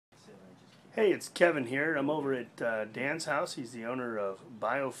Hey, it's Kevin here. I'm over at Dan's house. He's the owner of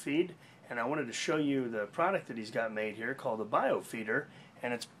BioFeed, and I wanted to show you the product that he's got made here called the BioFeeder,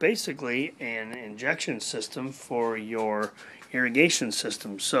 and it's basically an injection system for your irrigation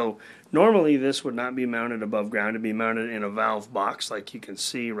system. So normally this would not be mounted above ground. It'd be mounted in a valve box like you can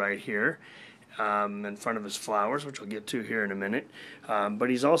see right here. In front of his flowers, which we'll get to here in a minute. But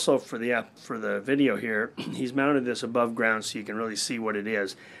he's also, for the video here, he's mounted this above ground so you can really see what it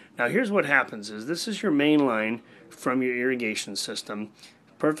is. Now here's what happens is this is your main line from your irrigation system,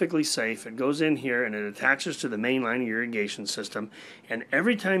 perfectly safe. It goes in here and it attaches to the main line of your irrigation system, and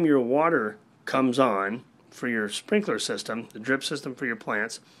every time your water comes on for your sprinkler system, the drip system for your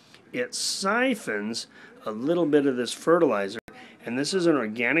plants, it siphons a little bit of this fertilizer. And this is an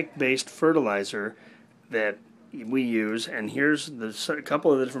organic-based fertilizer that we use. And here's a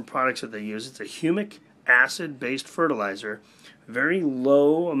couple of the different products that they use. It's a humic acid-based fertilizer. Very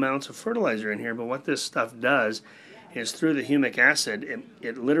low amounts of fertilizer in here, but what this stuff does is through the humic acid,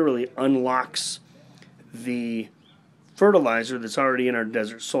 it literally unlocks the fertilizer that's already in our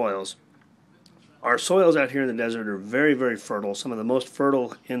desert soils. Our soils out here in the desert are very, very fertile, some of the most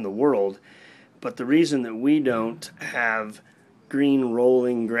fertile in the world. But the reason that we don't have green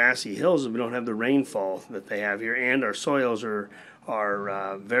rolling grassy hills is we don't have the rainfall that they have here, and our soils are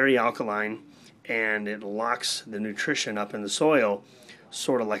very alkaline, and it locks the nutrition up in the soil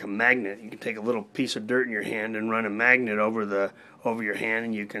sort of like a magnet. You can take a little piece of dirt in your hand and run a magnet over your hand,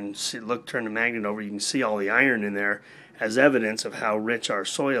 and you can turn the magnet over, you can see all the iron in there as evidence of how rich our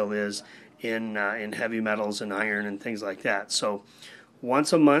soil is in heavy metals and iron and things like that. So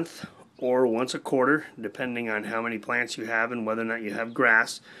once a month or once a quarter, depending on how many plants you have and whether or not you have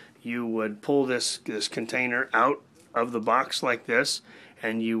grass, you would pull this container out of the box like this,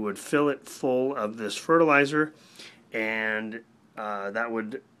 and you would fill it full of this fertilizer, and that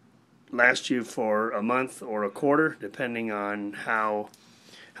would last you for a month or a quarter, depending on how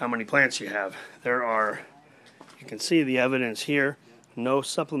many plants you have. You can see the evidence here, no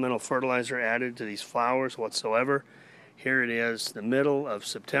supplemental fertilizer added to these flowers whatsoever. Here it is, the middle of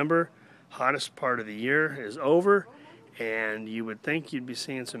September. Hottest part of the year is over, and you would think you'd be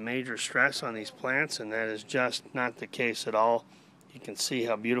seeing some major stress on these plants, and that is just not the case at all. You can see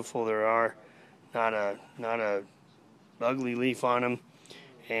how beautiful they are, not a ugly leaf on them,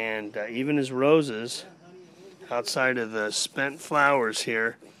 and even as roses, outside of the spent flowers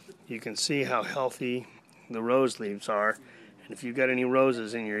here, you can see how healthy the rose leaves are. And if you've got any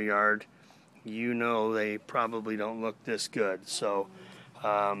roses in your yard, you know they probably don't look this good. So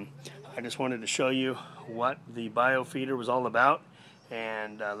I just wanted to show you what the BioFeeder was all about,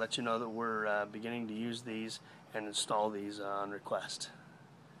 and let you know that we're beginning to use these and install these on request.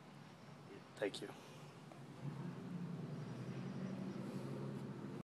 Thank you.